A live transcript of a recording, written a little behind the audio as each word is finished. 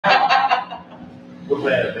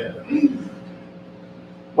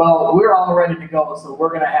Well, we're all ready to go, so we're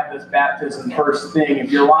going to have this baptism first thing. If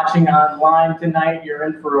you're watching online tonight, you're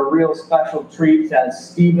in for a real special treat as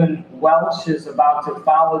Stephen Welch is about to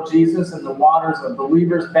follow Jesus in the waters of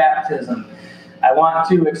believers' baptism. I want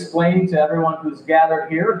to explain to everyone who's gathered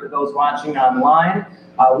here, to those watching online,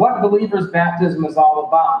 what believers' baptism is all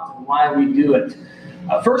about and why we do it.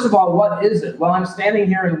 First of all, what is it? Well, I'm standing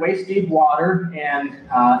here in waist-deep water, and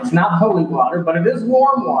it's not holy water, but it is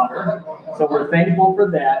warm water, so we're thankful for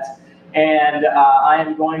that. And I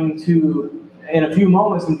am going to, in a few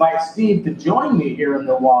moments, invite Steve to join me here in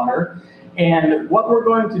the water. And what we're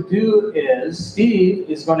going to do is, Steve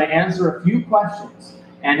is going to answer a few questions.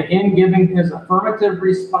 And in giving his affirmative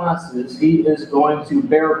responses, he is going to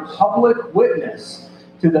bear public witness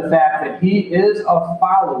to the fact that he is a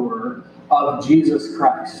follower of Jesus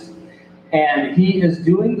Christ. And he is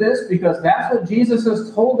doing this because that's what Jesus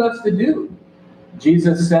has told us to do.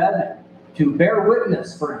 Jesus said to bear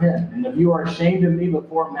witness for him. And if you are ashamed of me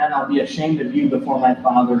before men, I'll be ashamed of you before my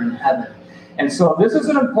Father in heaven. And so this is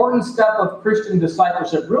an important step of Christian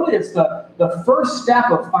discipleship. Really, it's the first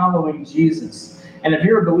step of following Jesus. And if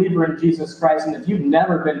you're a believer in Jesus Christ, and if you've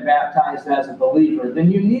never been baptized as a believer, then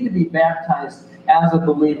you need to be baptized as a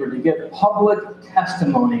believer to give public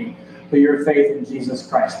testimony for your faith in Jesus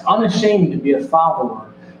Christ, unashamed to be a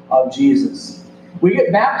follower of Jesus. We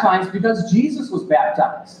get baptized because Jesus was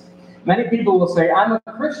baptized. Many people will say, I'm a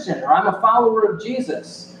Christian, or I'm a follower of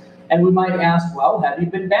Jesus. And we might ask, well, have you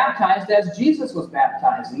been baptized as Jesus was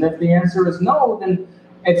baptized? And if the answer is no, then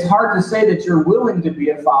it's hard to say that you're willing to be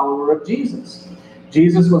a follower of Jesus.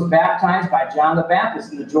 Jesus was baptized by John the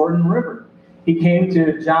Baptist in the Jordan River. He came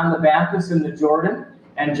to John the Baptist in the Jordan,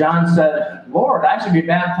 and John said, Lord, I should be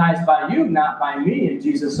baptized by you, not by me. And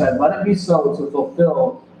Jesus said, let it be so to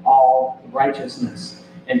fulfill all righteousness.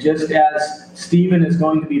 And just as Stephen is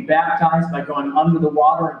going to be baptized by going under the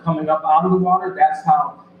water and coming up out of the water, that's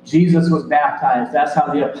how Jesus was baptized. That's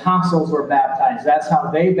how the apostles were baptized. That's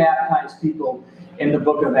how they baptized people in the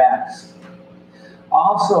book of Acts.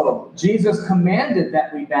 Also, Jesus commanded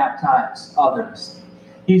that we baptize others.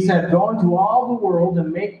 He said, go into all the world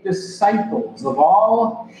and make disciples of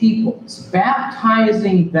all peoples,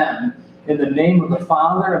 baptizing them in the name of the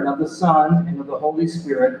Father and of the Son and of the Holy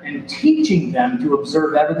Spirit, and teaching them to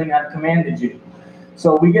observe everything I've commanded you.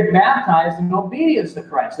 So we get baptized in obedience to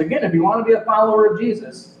Christ. Again, if you want to be a follower of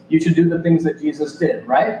Jesus, you should do the things that Jesus did,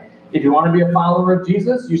 right? If you want to be a follower of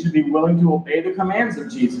Jesus, you should be willing to obey the commands of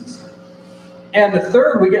Jesus. And the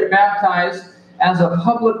third, we get baptized as a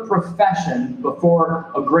public profession before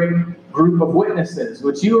a great group of witnesses,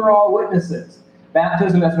 which you are all witnesses.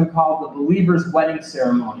 Baptism has been called the believer's wedding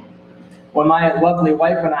ceremony. When my lovely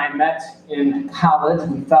wife and I met in college,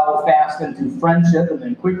 we fell fast into friendship and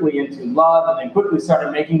then quickly into love and then quickly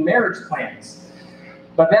started making marriage plans.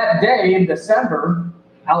 But that day in December,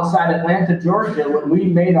 outside Atlanta, Georgia, when we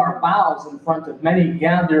made our vows in front of many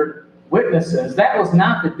gathered witnesses, that was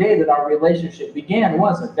not the day that our relationship began,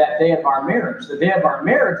 was it? That day of our marriage. The day of our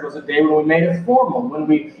marriage was a day when we made it formal, when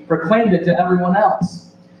we proclaimed it to everyone else.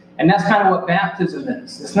 And that's kind of what baptism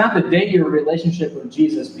is. It's not the day your relationship with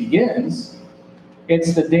Jesus begins.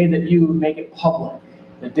 It's the day that you make it public,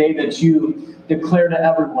 the day that you declare to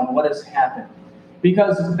everyone what has happened.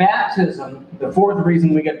 Because baptism, the fourth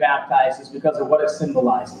reason we get baptized, is because of what it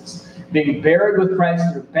symbolizes. Being buried with Christ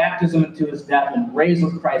through baptism into his death and raised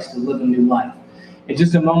with Christ to live a new life. In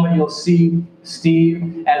just a moment, you'll see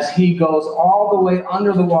Steve as he goes all the way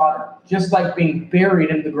under the water, just like being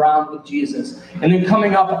buried in the ground with Jesus, and then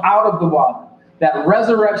coming up out of the water. That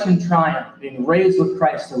resurrection triumph, being raised with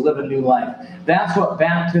Christ to live a new life. That's what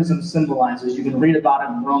baptism symbolizes. You can read about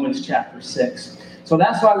it in Romans chapter 6. So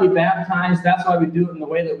that's why we baptize. That's why we do it in the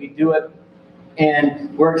way that we do it.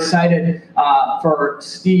 And we're excited for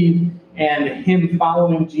Steve and him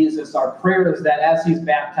following Jesus. Our prayer is that as he's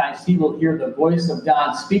baptized, he will hear the voice of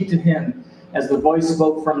God speak to him as the voice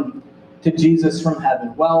spoke to Jesus from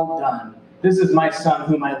heaven. Well done. This is my son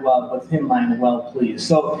whom I love. With him I am well pleased.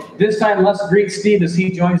 So this time, let's greet Steve as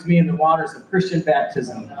he joins me in the waters of Christian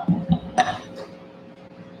baptism.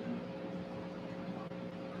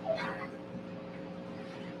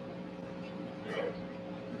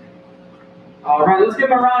 All right, let's give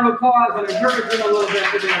him a round of applause and encourage him a little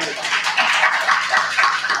bit today.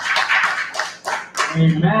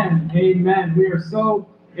 Amen. Amen. We are so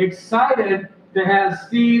excited to have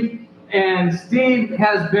Steve. And Steve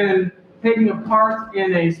has been taking a part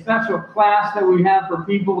in a special class that we have for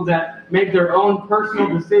people that make their own personal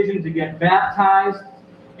decision to get baptized.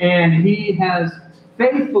 And he has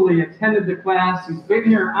faithfully attended the class. He's been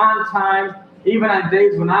here on time. Even on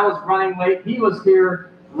days when I was running late, he was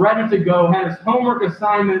here ready to go, had his homework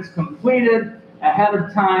assignments completed ahead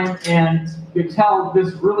of time, and you could tell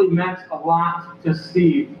this really meant a lot to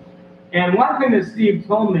Steve. And one thing that Steve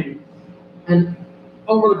told me, and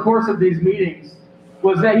over the course of these meetings,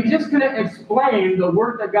 was that he just couldn't explain the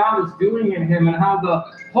work that God was doing in him and how the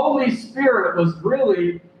Holy Spirit was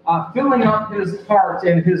really filling up his heart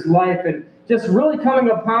and his life and just really coming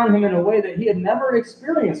upon him in a way that he had never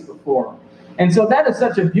experienced before. And so that is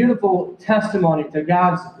such a beautiful testimony to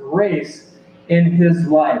God's grace in his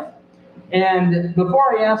life. And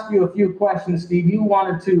before I ask you a few questions, Steve, you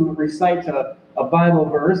wanted to recite a Bible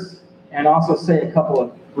verse and also say a couple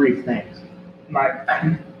of brief things. My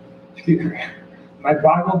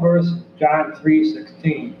Bible verse, John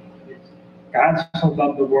 3:16. God so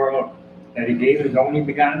loved the world that he gave his only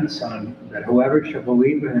begotten Son, that whoever shall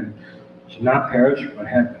believe in him should not perish but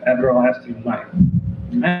have everlasting life.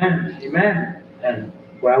 Amen. Amen. And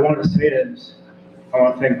what I want to say is, I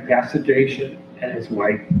want to thank Pastor Jason and his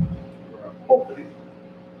wife for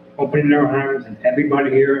opening their arms, and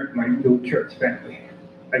everybody here at my new church family.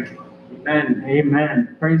 Thank you. Amen.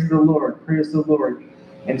 Amen. Praise the Lord. Praise the Lord.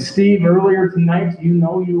 And Steve, earlier tonight, you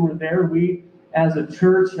know you were there. We, as a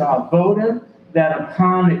church, voted that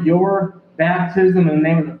upon your baptism in the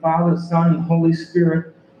name of the Father, Son, and Holy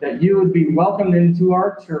Spirit, that you would be welcomed into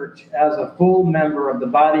our church as a full member of the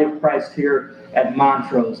body of Christ here at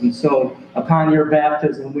Montrose. And so, upon your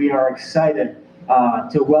baptism, we are excited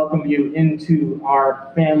to welcome you into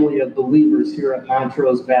our family of believers here at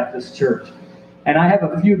Montrose Baptist Church. And I have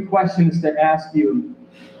a few questions to ask you.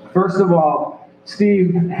 First of all,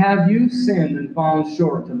 Steve, have you sinned and fallen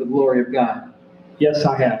short of the glory of God? Yes,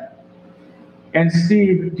 I have. And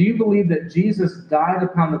Steve, do you believe that Jesus died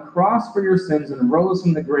upon the cross for your sins and rose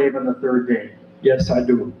from the grave on the third day? Yes, I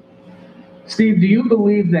do. Steve, do you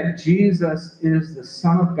believe that Jesus is the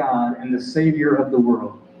Son of God and the Savior of the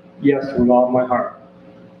world? Yes, with all my heart.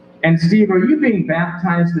 And Steve, are you being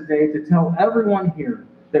baptized today to tell everyone here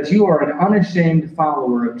that you are an unashamed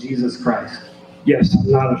follower of Jesus Christ? Yes, I'm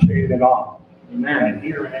not ashamed at all. Amen. And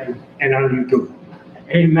here and on YouTube.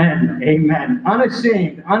 Amen. Amen.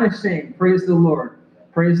 Unashamed. Unashamed. Praise the Lord.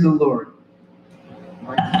 Praise the Lord.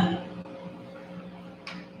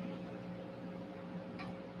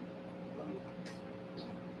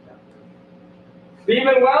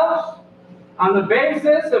 Stephen Welch, on the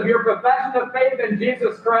basis of your profession of faith in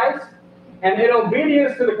Jesus Christ and in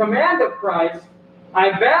obedience to the command of Christ,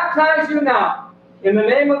 I baptize you now in the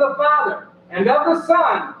name of the Father and of the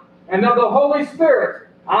Son and of the Holy Spirit.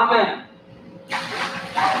 Amen.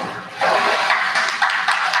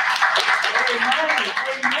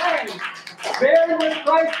 Amen. Buried with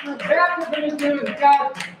Christ through baptism into his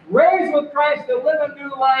death, raised with Christ to live a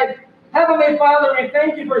new life. Heavenly Father, we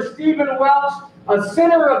thank you for Stephen Welch, a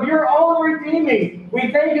sinner of your own redeeming.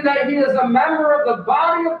 We thank you that he is a member of the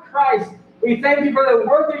body of Christ. We thank you for the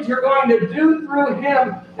work that you're going to do through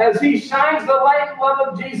him as he shines the light and love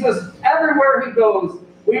of Jesus everywhere he goes.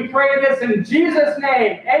 We pray this in Jesus'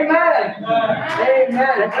 name. Amen.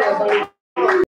 Amen. Amen.